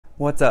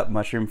What's up,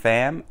 Mushroom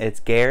Fam?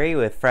 It's Gary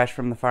with Fresh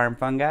from the Farm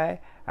Fungi.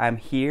 I'm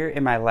here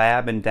in my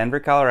lab in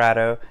Denver,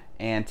 Colorado,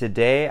 and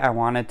today I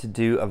wanted to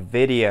do a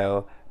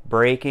video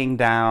breaking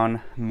down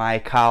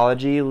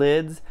mycology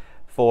lids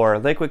for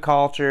liquid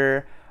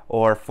culture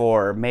or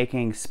for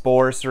making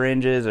spore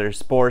syringes or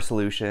spore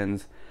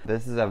solutions.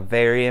 This is a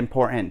very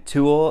important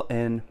tool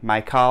in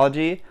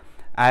mycology.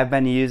 I've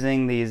been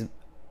using these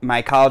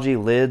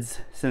mycology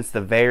lids since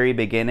the very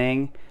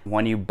beginning.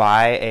 When you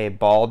buy a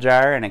ball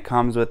jar and it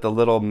comes with the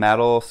little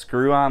metal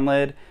screw-on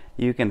lid,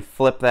 you can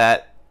flip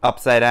that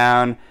upside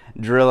down,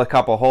 drill a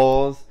couple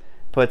holes,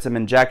 put some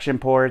injection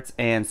ports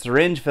and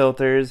syringe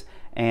filters,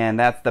 and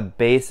that's the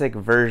basic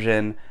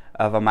version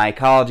of a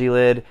mycology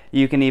lid.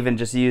 You can even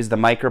just use the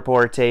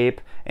micropore tape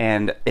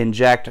and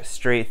inject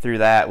straight through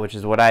that, which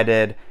is what I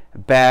did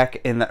back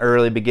in the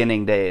early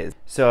beginning days.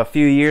 So a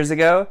few years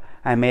ago,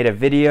 I made a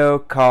video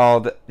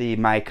called the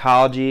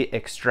Mycology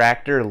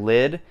Extractor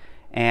Lid,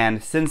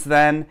 and since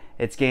then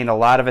it's gained a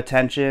lot of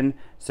attention,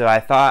 so I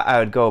thought I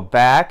would go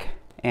back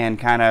and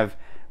kind of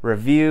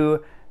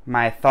review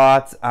my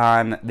thoughts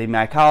on the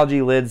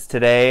mycology lids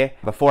today.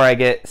 Before I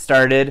get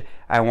started,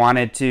 I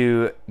wanted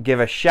to give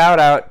a shout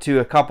out to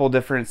a couple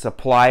different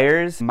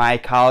suppliers.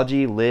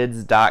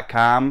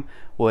 MycologyLids.com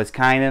was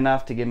kind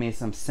enough to give me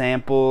some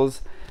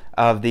samples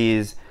of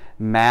these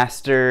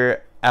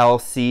Master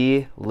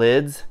LC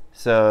lids.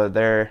 So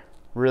they're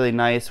really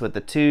nice with the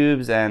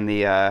tubes and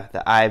the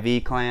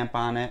IV clamp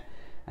on it.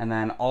 And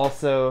then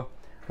also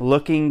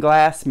Looking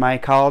Glass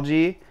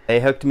Mycology.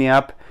 They hooked me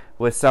up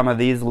with some of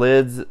these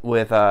lids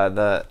with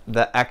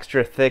the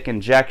extra thick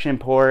injection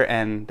port,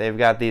 and they've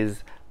got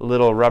these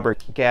little rubber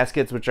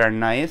gaskets which are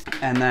nice.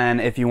 And then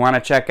if you want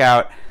to check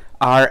out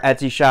our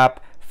Etsy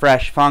shop,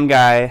 Fresh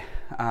Fungi,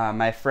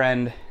 my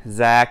friend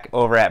Zach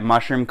over at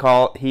Mushroom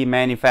Cult, he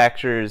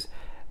manufactures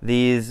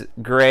these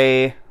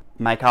gray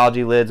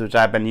mycology lids which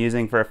I've been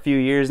using for a few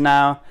years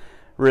now.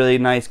 Really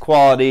nice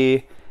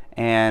quality,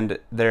 and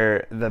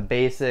they're the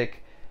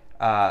basic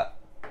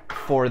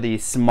for the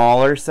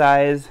smaller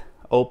size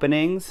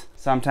openings.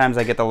 Sometimes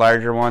I get the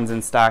larger ones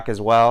in stock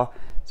as well.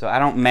 So I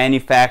don't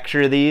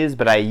manufacture these,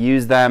 but I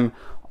use them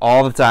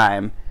all the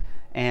time.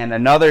 And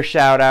another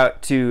shout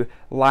out to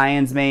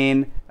Lion's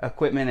Mane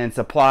Equipment and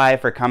Supply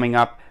for coming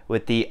up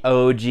with the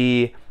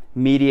OG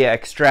media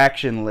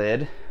extraction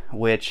lid,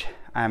 which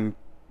I'm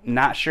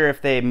not sure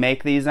if they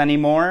make these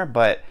anymore,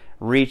 but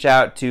reach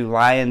out to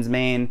Lion's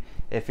Mane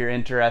if you're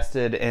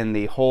interested in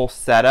the whole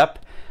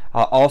setup.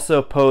 I'll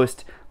also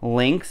post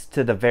links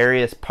to the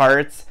various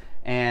parts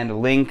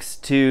and links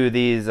to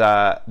these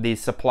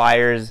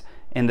suppliers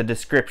in the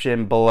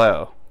description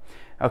below.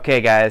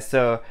 Okay guys,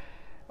 so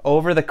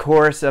over the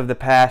course of the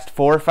past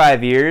 4 or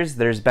 5 years,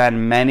 there's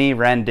been many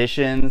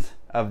renditions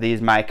of these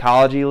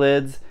mycology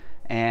lids,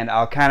 and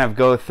I'll kind of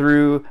go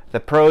through the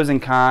pros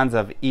and cons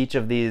of each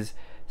of these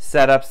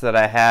setups that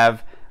I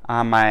have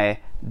on my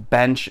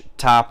bench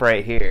top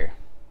right here.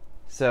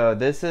 So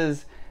this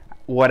is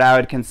what I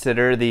would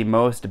consider the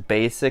most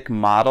basic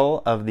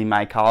model of the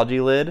mycology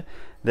lid.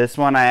 This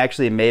one I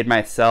actually made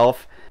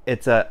myself.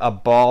 It's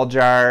a ball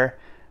jar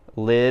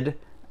lid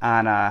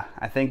on I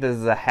think this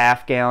is a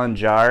half-gallon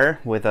jar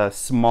with a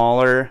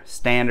smaller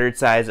standard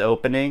size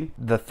opening.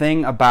 The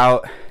thing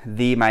about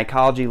the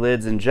mycology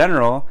lids in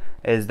general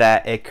is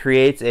that it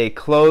creates a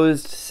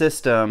closed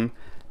system,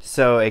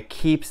 so it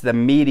keeps the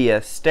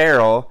media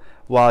sterile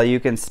while you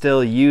can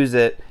still use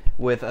it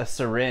with a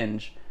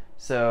syringe.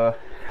 So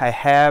I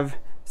have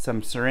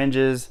some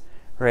syringes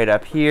right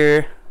up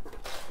here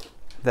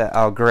that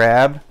I'll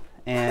grab,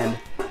 and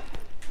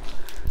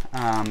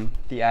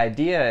the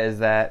idea is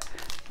that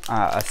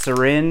a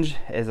syringe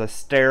is a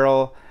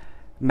sterile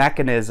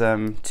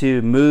mechanism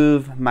to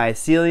move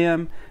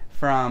mycelium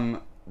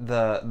from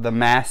the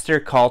master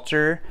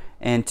culture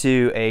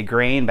into a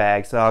grain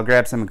bag. So I'll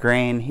grab some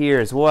grain here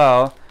as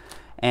well,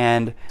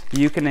 and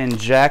you can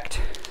inject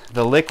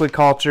the liquid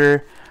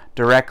culture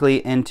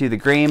directly into the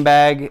grain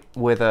bag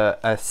with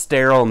a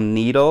sterile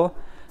needle.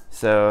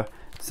 So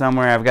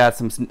somewhere I've got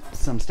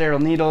some sterile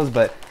needles,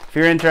 but if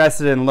you're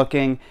interested in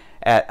looking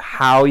at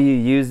how you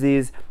use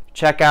these,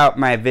 check out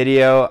my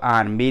video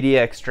on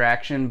media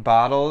extraction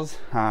bottles.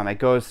 It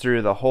goes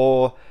through the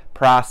whole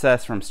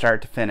process from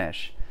start to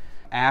finish.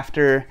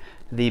 After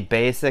the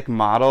basic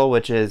model,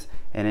 which is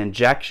an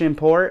injection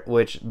port,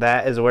 which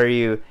that is where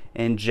you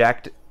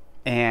inject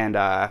and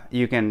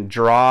you can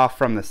draw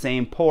from the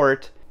same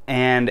port,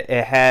 and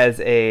it has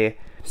a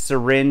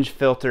syringe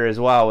filter as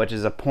well, which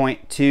is a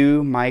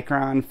 0.2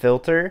 micron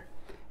filter.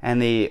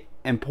 And the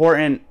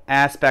important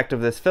aspect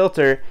of this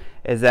filter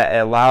is that it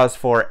allows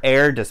for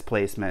air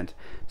displacement.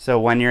 So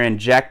when you're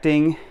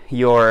injecting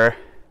your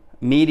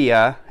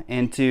media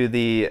into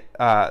the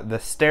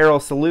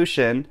sterile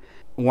solution,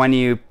 when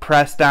you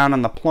press down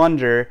on the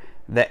plunger,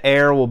 the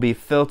air will be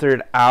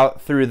filtered out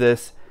through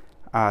this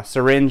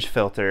syringe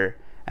filter.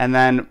 And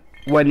then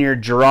when you're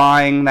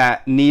drawing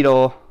that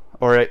needle,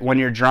 or when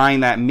you're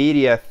drawing that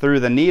media through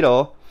the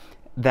needle,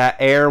 that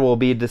air will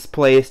be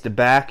displaced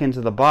back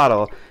into the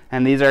bottle.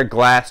 And these are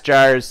glass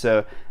jars,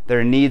 so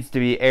there needs to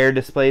be air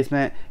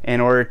displacement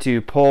in order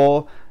to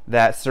pull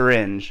that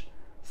syringe.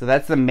 So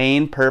that's the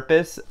main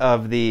purpose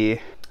of the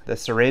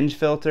syringe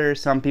filter.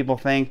 Some people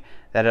think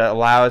that it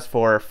allows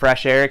for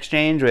fresh air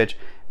exchange, which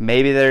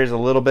maybe there's a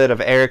little bit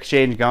of air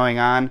exchange going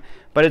on,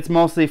 but it's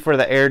mostly for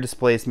the air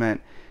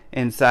displacement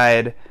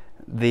inside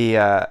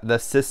the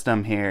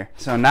system here.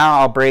 So now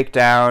I'll break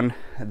down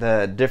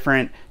the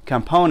different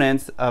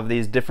components of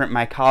these different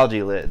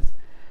mycology lids.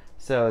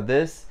 So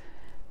this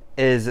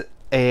is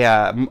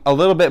a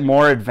little bit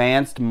more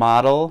advanced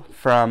model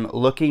from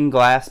Looking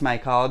Glass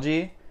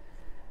Mycology.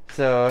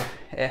 So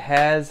it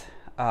has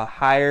a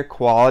higher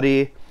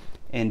quality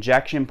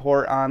injection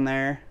port on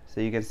there,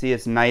 so you can see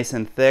it's nice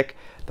and thick.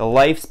 The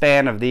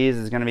lifespan of these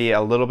is going to be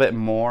a little bit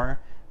more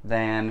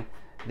than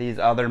these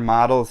other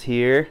models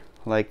here,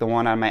 like the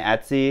one on my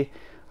Etsy,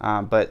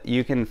 but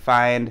you can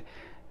find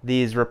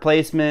these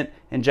replacement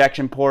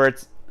injection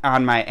ports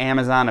on my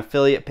Amazon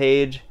affiliate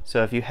page.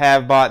 So if you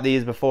have bought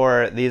these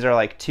before, these are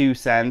like 2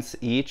 cents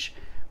each,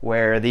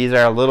 where these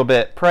are a little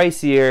bit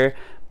pricier,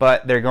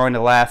 but they're going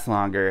to last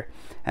longer.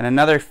 And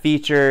another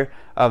feature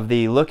of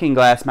the Looking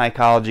Glass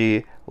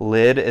Mycology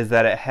lid is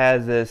that it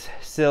has this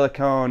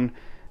silicone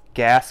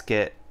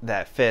gasket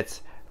that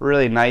fits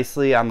really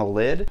nicely on the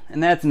lid,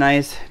 and that's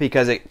nice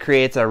because it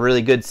creates a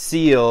really good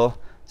seal.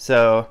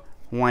 So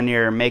when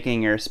you're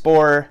making your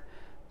spore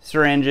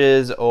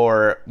syringes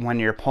or when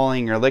you're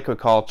pulling your liquid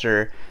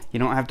culture, you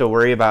don't have to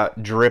worry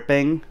about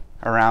dripping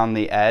around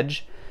the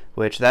edge,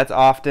 which that's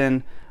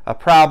often a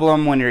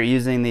problem when you're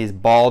using these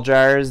ball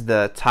jars.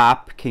 The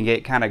top can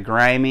get kind of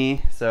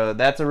grimy, so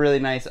that's a really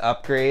nice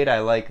upgrade. I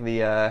like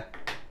the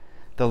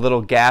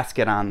little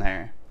gasket on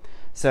there.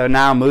 So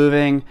now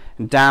moving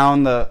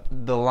down the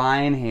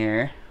line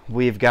here,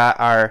 we've got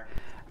our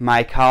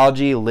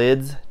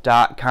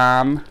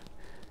MycologyLids.com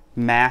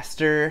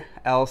Master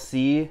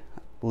LC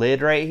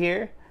lid right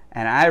here,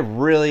 and I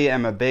really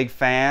am a big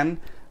fan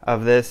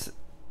of this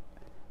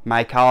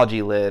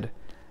Mycology lid.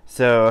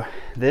 So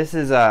this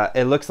is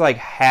it looks like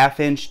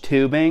 1/2-inch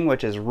tubing,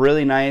 which is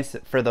really nice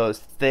for those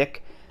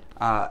thick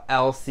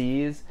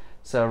LCs.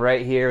 So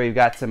right here we've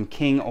got some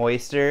king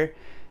oyster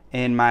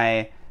in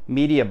my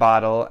media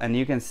bottle, and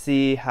you can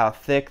see how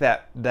thick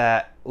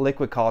that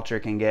liquid culture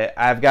can get.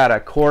 I've got a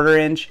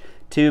 1/4-inch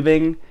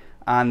tubing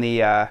on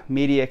the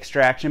media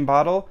extraction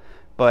bottle,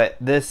 but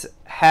this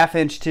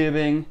 1/2-inch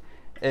tubing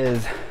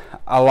is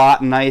a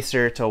lot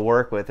nicer to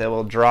work with. It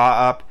will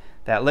draw up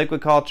that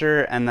liquid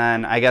culture, and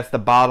then I guess the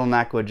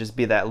bottleneck would just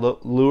be that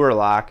lure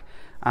lock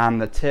on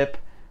the tip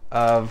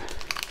of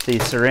the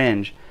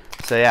syringe.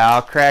 So yeah,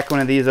 I'll crack one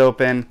of these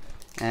open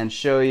and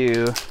show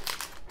you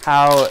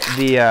how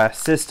the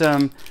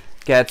system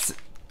gets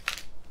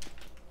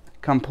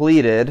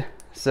completed.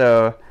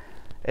 So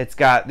it's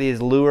got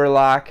these lure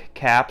lock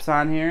caps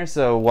on here,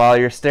 so while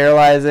you're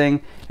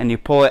sterilizing and you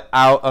pull it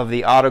out of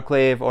the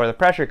autoclave or the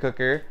pressure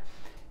cooker,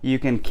 you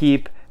can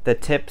keep the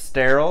tip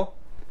sterile.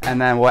 And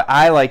then what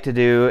I like to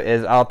do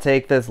is I'll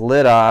take this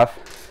lid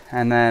off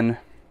and then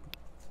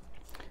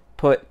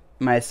put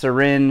my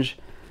syringe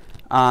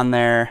on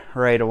there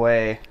right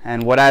away.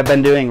 And what I've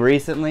been doing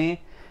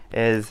recently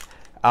is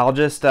I'll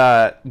just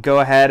go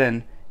ahead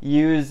and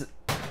use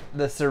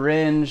the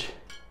syringe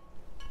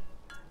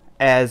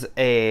as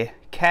a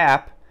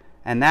cap,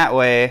 and that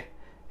way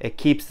it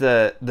keeps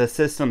the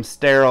system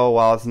sterile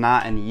while it's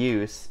not in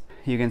use.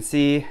 You can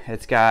see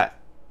it's got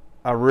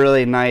a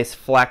really nice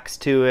flex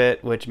to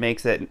it, which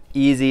makes it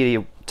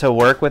easy to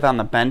work with on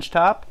the bench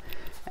top.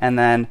 And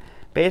then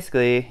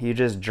basically you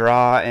just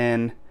draw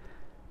in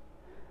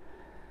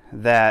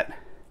that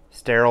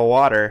sterile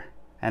water,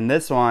 and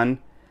this one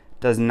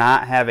does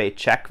not have a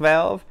check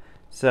valve,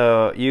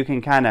 so you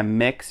can kind of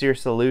mix your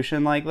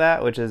solution like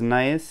that, which is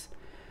nice.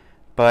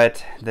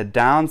 But the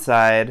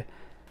downside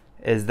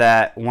is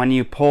that when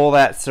you pull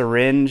that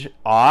syringe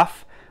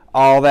off,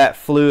 all that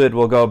fluid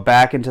will go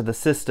back into the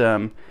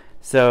system.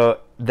 So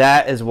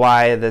that is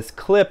why this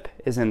clip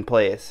is in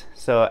place.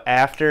 So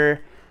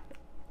after,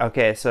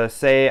 okay, so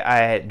say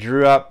I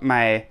drew up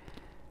my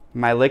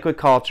liquid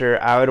culture,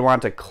 I would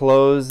want to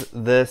close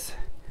this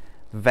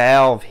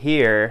valve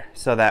here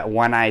so that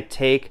when I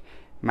take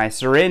my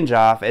syringe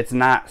off, it's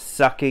not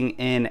sucking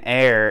in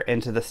air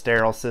into the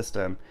sterile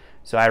system.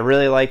 So I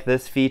really like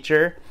this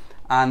feature.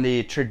 On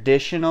the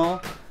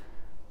traditional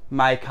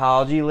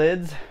Mycology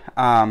lids,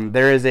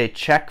 there is a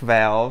check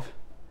valve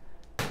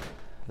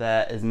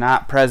that is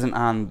not present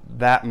on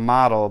that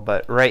model,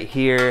 but right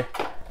here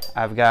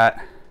I've got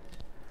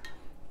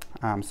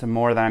some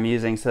more that I'm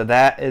using. So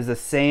that is the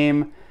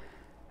same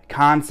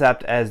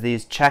concept as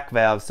these check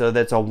valves. So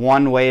that's a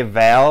one-way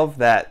valve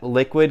that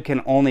liquid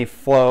can only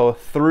flow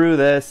through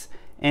this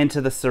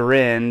into the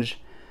syringe,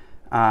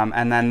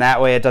 and then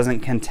that way it doesn't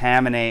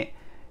contaminate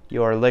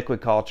your liquid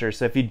culture.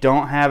 So if you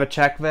don't have a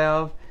check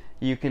valve,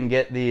 you can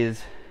get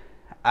these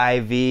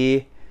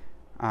IV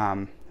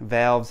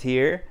valves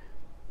here,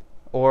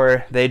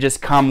 or they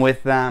just come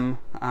with them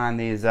on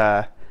these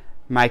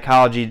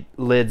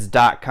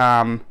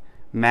MycologyLids.com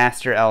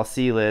Master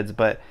LC lids.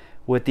 But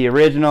with the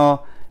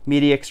original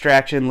media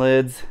extraction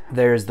lids.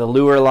 There's the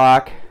lure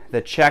lock,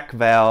 the check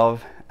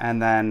valve,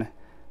 and then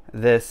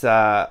this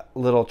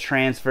little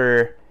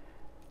transfer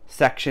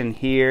section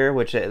here,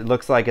 which it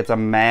looks like it's a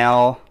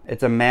male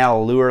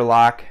lure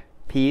lock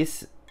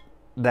piece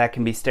that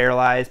can be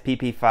sterilized,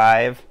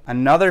 PP5.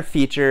 Another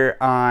feature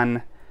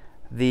on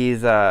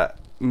these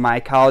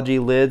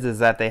Mycology lids is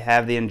that they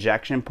have the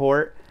injection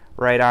port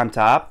right on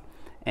top,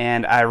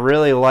 and I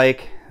really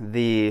like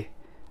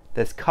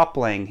this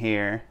coupling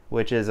here,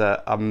 which is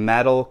a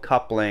metal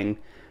coupling,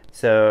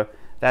 so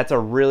that's a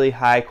really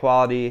high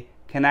quality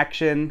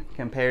connection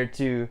compared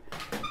to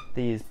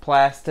these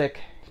plastic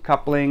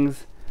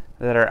couplings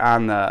that are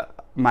on the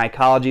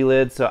Mycology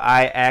lids. So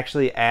I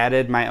actually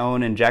added my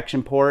own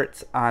injection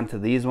ports onto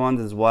these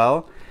ones as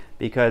well,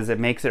 because it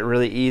makes it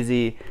really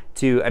easy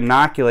to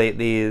inoculate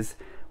these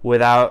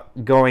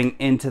without going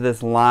into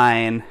this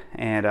line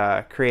and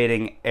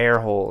creating air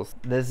holes.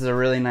 This is a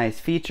really nice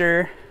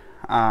feature.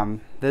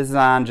 This is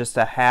on just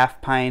a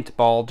 1/2 pint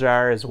ball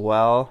jar as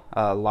well,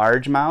 a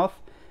largemouth,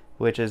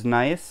 which is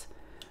nice.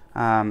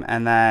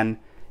 And then,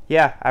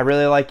 yeah, I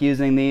really like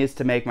using these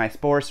to make my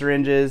spore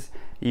syringes.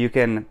 You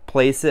can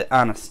place it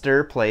on a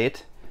stir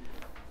plate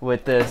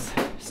with this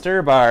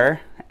stir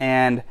bar,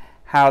 and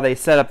how they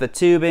set up the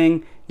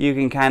tubing, you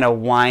can kind of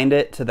wind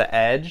it to the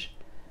edge,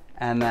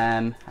 and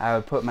then I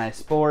would put my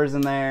spores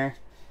in there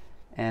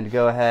and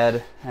go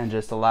ahead and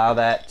just allow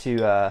that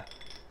to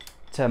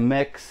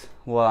mix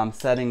while I'm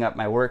setting up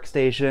my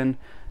workstation,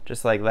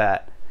 just like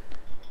that.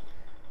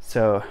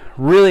 So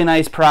really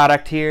nice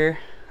product here.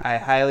 I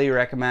highly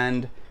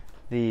recommend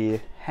the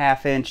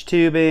 1/2 inch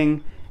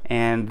tubing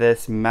and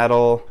this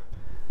metal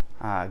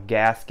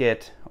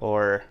gasket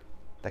or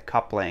the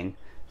coupling.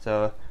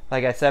 So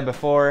like I said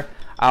before,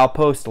 I'll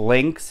post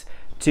links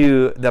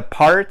to the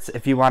parts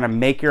if you want to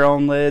make your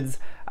own lids.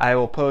 I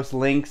will post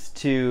links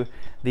to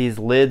these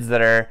lids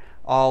that are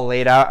all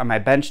laid out on my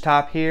bench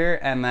top here,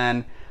 and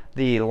then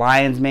the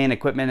Lion's Mane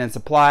Equipment and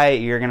Supply,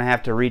 you're gonna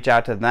have to reach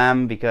out to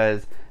them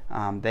because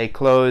they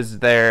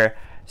closed their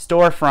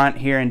storefront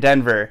here in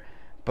Denver.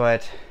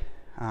 But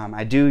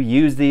I do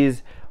use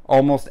these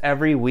almost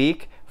every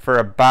week for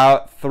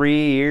about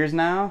 3 years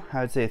now.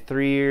 I would say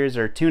 3 years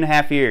or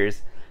 2.5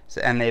 years. So,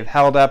 and they've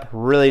held up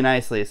really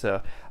nicely.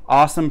 So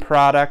awesome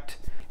product.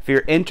 If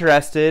you're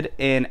interested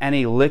in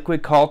any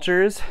liquid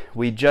cultures,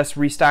 we just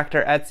restocked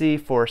our Etsy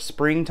for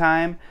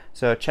springtime.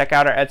 So check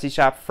out our Etsy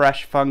shop,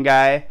 Fresh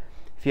Fungi.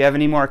 If you have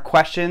any more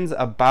questions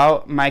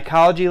about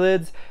Mycology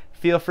lids,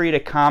 feel free to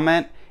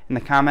comment in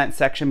the comment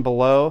section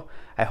below.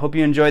 I hope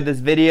you enjoyed this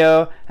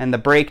video and the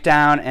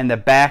breakdown and the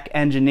back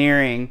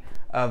engineering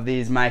of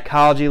these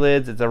Mycology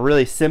lids. It's a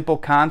really simple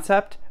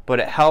concept, but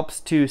it helps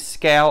to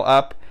scale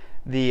up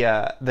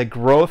the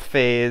growth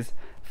phase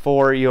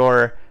for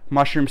your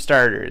mushroom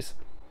starters.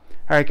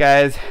 Alright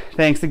guys,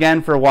 thanks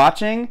again for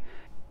watching.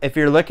 If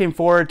you're looking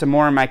forward to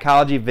more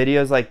Mycology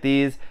videos like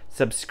these,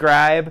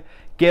 subscribe,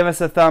 give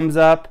us a thumbs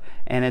up,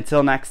 and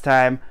until next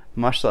time,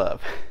 much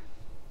love.